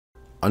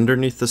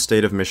Underneath the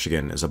state of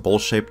Michigan is a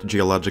bowl-shaped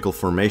geological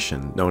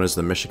formation known as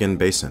the Michigan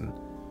Basin.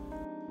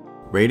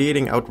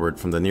 Radiating outward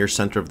from the near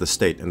center of the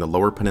state in the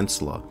lower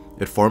peninsula,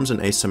 it forms an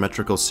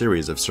asymmetrical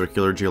series of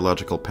circular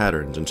geological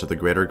patterns into the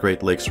greater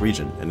Great Lakes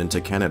region and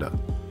into Canada.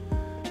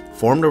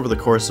 Formed over the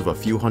course of a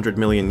few 100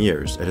 million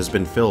years, it has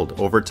been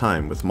filled over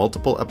time with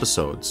multiple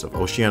episodes of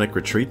oceanic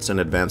retreats and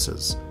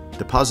advances,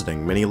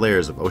 depositing many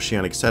layers of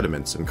oceanic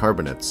sediments and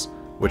carbonates,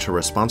 which are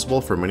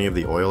responsible for many of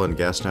the oil and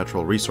gas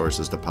natural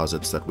resources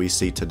deposits that we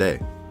see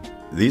today.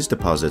 These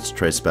deposits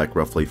trace back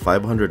roughly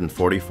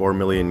 544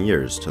 million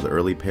years to the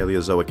early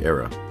Paleozoic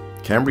era.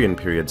 Cambrian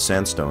period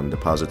sandstone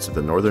deposits at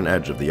the northern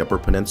edge of the Upper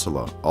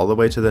Peninsula all the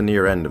way to the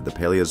near end of the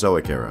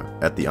Paleozoic era,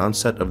 at the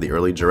onset of the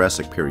early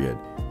Jurassic period,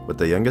 with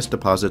the youngest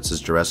deposits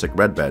as Jurassic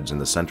redbeds in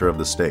the center of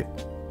the state.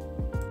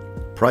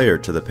 Prior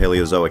to the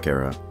Paleozoic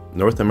era,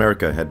 North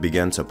America had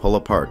begun to pull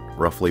apart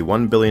roughly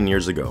 1 billion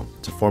years ago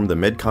to form the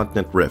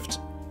Mid-Continent Rift,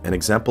 an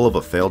example of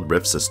a failed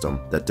rift system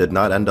that did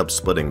not end up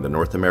splitting the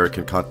North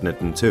American continent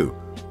in two,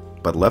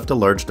 but left a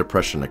large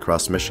depression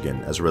across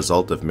Michigan as a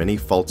result of many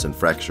faults and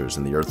fractures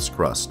in the Earth's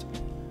crust.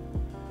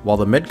 While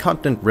the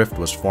Mid-Continent Rift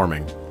was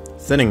forming,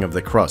 thinning of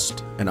the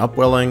crust and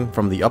upwelling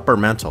from the upper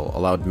mantle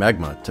allowed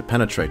magma to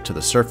penetrate to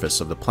the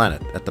surface of the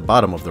planet at the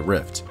bottom of the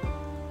rift,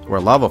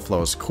 where lava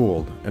flows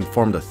cooled and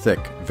formed a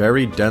thick,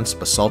 very dense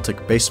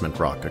basaltic basement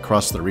rock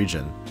across the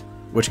region,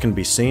 which can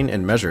be seen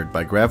and measured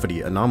by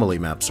gravity anomaly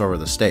maps over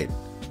the state.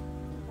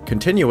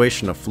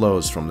 Continuation of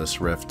flows from this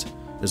rift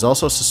is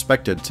also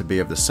suspected to be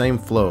of the same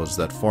flows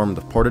that formed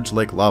the Portage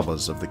Lake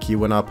lavas of the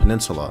Keweenaw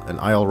Peninsula and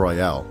Isle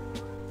Royale.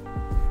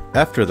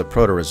 After the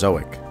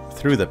Proterozoic,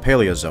 through the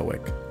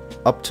Paleozoic,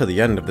 up to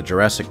the end of the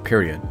Jurassic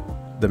period,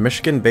 the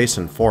Michigan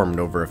Basin formed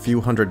over a few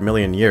 100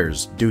 million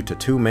years due to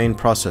two main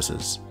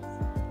processes.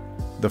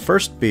 The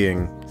first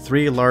being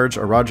 3 large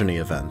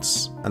orogeny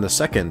events, and the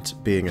second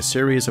being a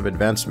series of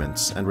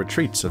advancements and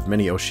retreats of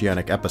many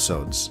oceanic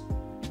episodes.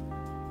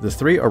 The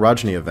 3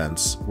 orogeny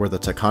events were the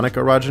Taconic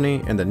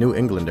orogeny in the New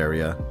England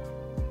area,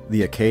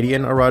 the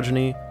Acadian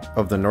orogeny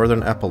of the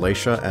northern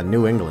Appalachia and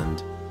New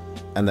England,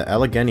 and the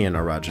Alleghenian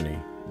orogeny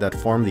that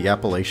formed the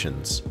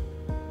Appalachians.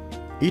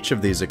 Each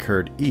of these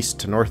occurred east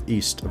to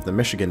northeast of the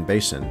Michigan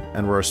Basin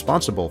and were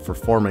responsible for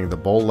forming the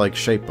bowl-like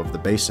shape of the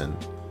basin.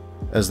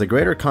 As the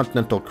greater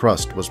continental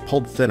crust was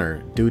pulled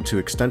thinner due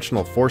to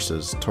extensional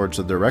forces towards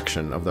the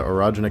direction of the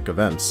orogenic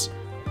events,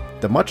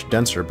 the much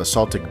denser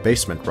basaltic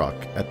basement rock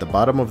at the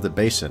bottom of the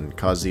basin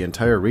caused the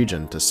entire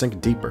region to sink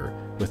deeper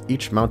with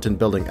each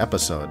mountain-building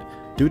episode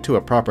due to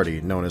a property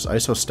known as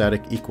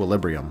isostatic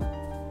equilibrium.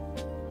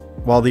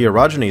 While the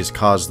orogenies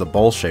caused the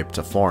bowl shape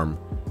to form,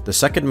 the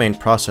second main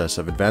process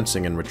of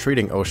advancing and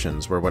retreating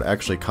oceans were what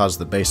actually caused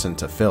the basin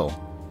to fill.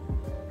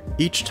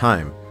 Each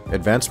time,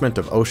 advancement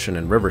of ocean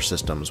and river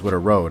systems would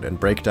erode and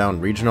break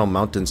down regional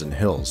mountains and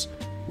hills,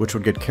 which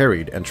would get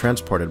carried and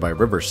transported by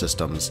river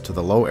systems to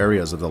the low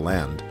areas of the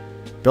land,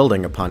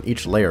 building upon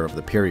each layer of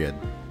the period.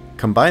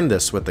 Combine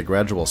this with the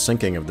gradual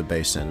sinking of the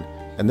basin,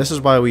 and this is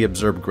why we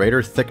observe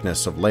greater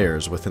thickness of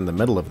layers within the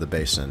middle of the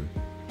basin,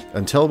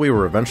 until we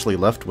were eventually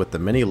left with the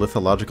many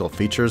lithological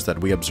features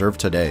that we observe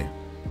today.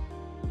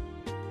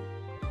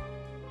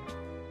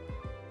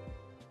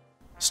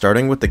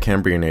 Starting with the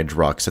Cambrian Age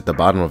rocks at the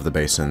bottom of the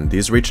basin,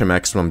 these reach a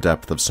maximum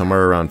depth of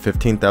somewhere around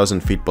 15,000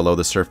 feet below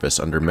the surface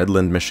under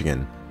Midland,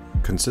 Michigan.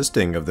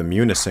 Consisting of the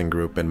Munising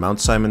group and Mount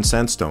Simon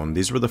sandstone,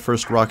 these were the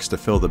first rocks to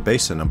fill the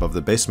basin above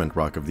the basement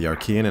rock of the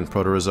Archean and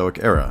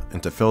Proterozoic era,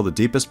 and to fill the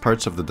deepest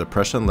parts of the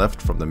depression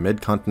left from the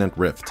Mid-Continent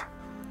Rift.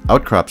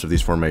 Outcrops of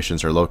these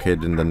formations are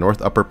located in the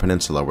North Upper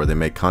Peninsula, where they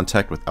make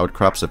contact with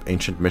outcrops of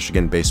ancient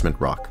Michigan basement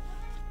rock.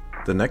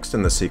 The next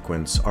in the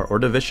sequence are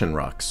Ordovician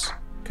rocks,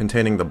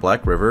 containing the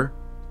Black River,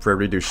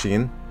 Prairie du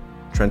Chien,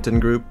 Trenton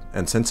Group,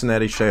 and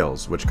Cincinnati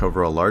Shales, which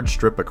cover a large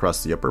strip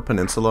across the Upper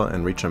Peninsula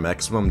and reach a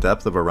maximum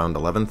depth of around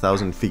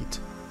 11,000 feet.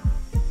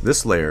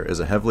 This layer is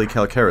a heavily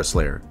calcareous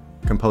layer,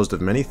 composed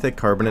of many thick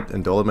carbonate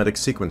and dolomitic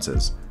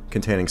sequences,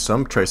 containing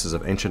some traces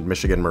of ancient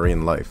Michigan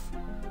marine life.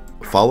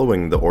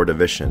 Following the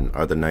Ordovician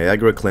are the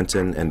Niagara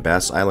Clinton and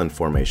Bass Island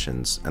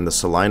formations and the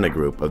Salina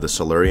group of the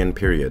Silurian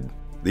period.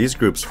 These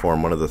groups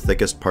form one of the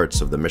thickest parts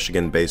of the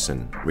Michigan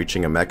Basin,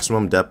 reaching a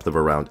maximum depth of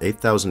around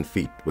 8,000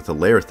 feet with a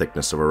layer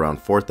thickness of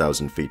around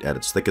 4,000 feet at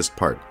its thickest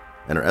part,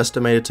 and are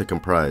estimated to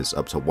comprise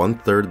up to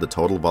 1/3 the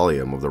total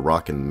volume of the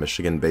rock in the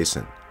Michigan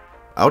Basin.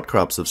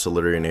 Outcrops of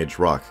Silurian Age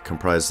rock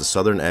comprise the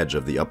southern edge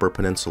of the Upper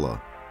Peninsula.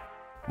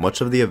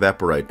 Much of the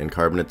evaporite and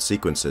carbonate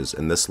sequences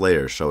in this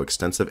layer show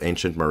extensive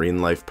ancient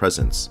marine life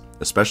presence,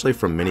 especially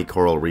from many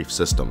coral reef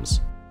systems.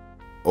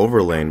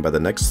 Overlain by the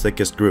next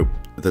thickest group,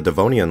 the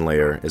Devonian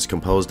layer is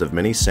composed of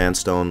many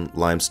sandstone,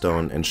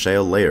 limestone, and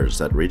shale layers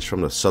that reach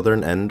from the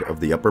southern end of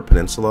the Upper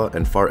Peninsula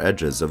and far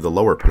edges of the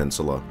Lower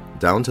Peninsula,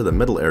 down to the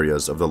middle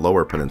areas of the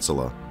Lower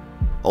Peninsula.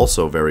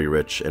 Also very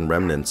rich in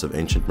remnants of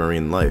ancient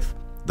marine life,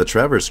 the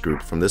Travers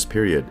group from this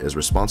period is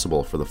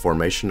responsible for the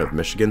formation of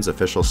Michigan's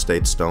official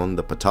state stone,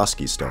 the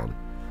Petoskey Stone.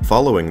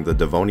 Following the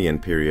Devonian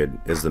period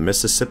is the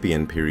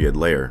Mississippian period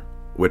layer,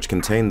 which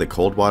contained the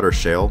Coldwater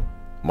Shale,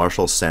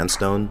 Marshall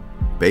Sandstone,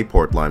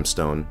 Bayport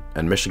Limestone,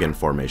 and Michigan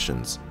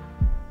formations.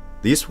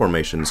 These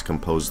formations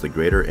compose the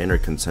greater inner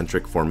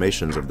concentric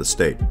formations of the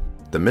state.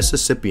 The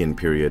Mississippian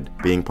period,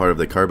 being part of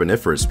the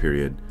Carboniferous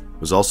period,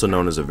 was also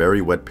known as a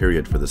very wet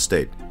period for the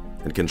state,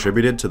 and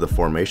contributed to the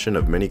formation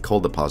of many coal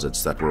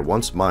deposits that were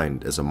once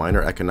mined as a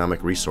minor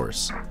economic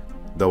resource,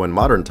 though in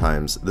modern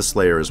times this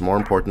layer is more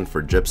important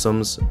for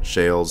gypsums,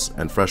 shales,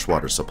 and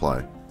freshwater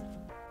supply.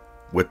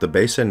 With the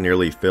basin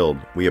nearly filled,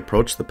 we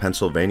approach the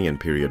Pennsylvanian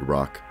period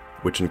rock,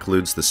 which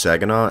includes the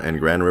Saginaw and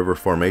Grand River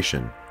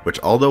Formation, which,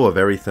 although a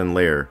very thin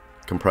layer,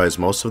 comprise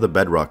most of the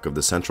bedrock of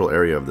the central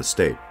area of the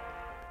state.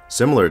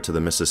 Similar to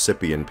the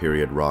Mississippian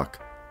period rock,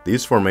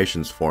 these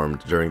formations formed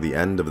during the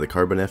end of the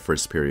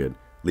Carboniferous period,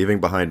 leaving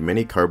behind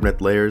many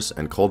carbonate layers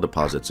and coal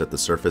deposits at the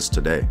surface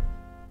today.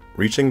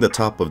 Reaching the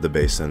top of the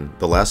basin,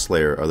 the last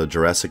layer are the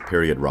Jurassic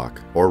period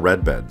rock, or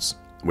red beds,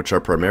 which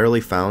are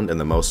primarily found in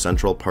the most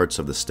central parts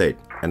of the state,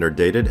 and are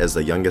dated as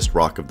the youngest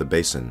rock of the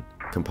basin,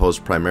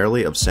 composed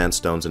primarily of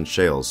sandstones and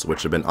shales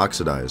which have been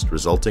oxidized,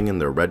 resulting in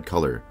their red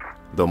color,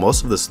 though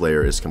most of this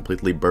layer is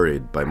completely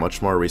buried by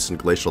much more recent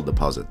glacial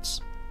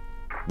deposits.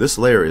 This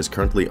layer is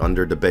currently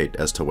under debate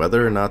as to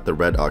whether or not the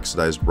red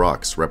oxidized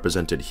rocks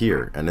represented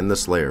here and in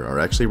this layer are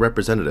actually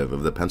representative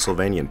of the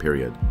Pennsylvanian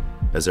period,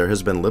 as there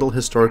has been little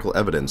historical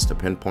evidence to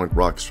pinpoint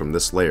rocks from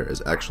this layer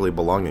as actually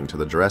belonging to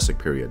the Jurassic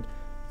period,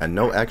 and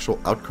no actual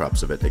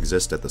outcrops of it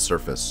exist at the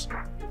surface.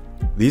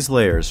 These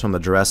layers, from the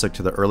Jurassic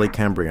to the early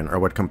Cambrian, are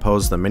what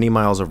compose the many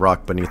miles of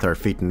rock beneath our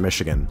feet in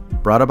Michigan.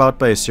 Brought about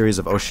by a series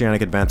of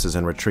oceanic advances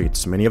and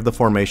retreats, many of the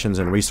formations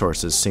and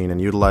resources seen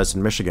and utilized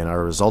in Michigan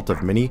are a result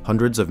of many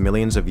hundreds of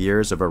millions of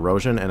years of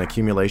erosion and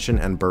accumulation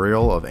and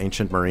burial of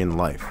ancient marine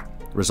life,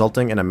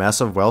 resulting in a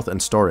massive wealth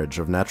and storage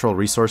of natural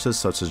resources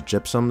such as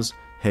gypsums,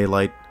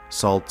 halite,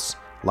 salts,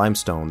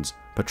 limestones,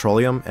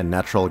 petroleum, and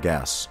natural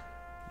gas.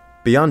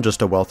 Beyond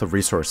just a wealth of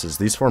resources,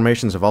 these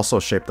formations have also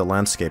shaped the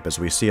landscape as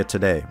we see it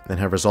today, and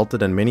have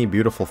resulted in many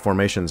beautiful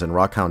formations and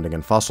rock hounding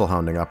and fossil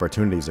hounding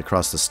opportunities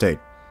across the state.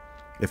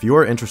 If you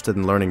are interested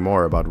in learning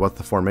more about what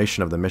the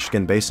formation of the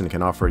Michigan Basin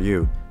can offer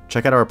you,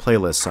 check out our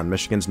playlists on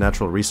Michigan's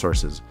natural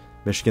resources,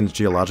 Michigan's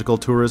geological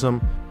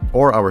tourism,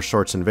 or our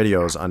shorts and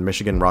videos on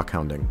Michigan rock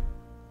hounding.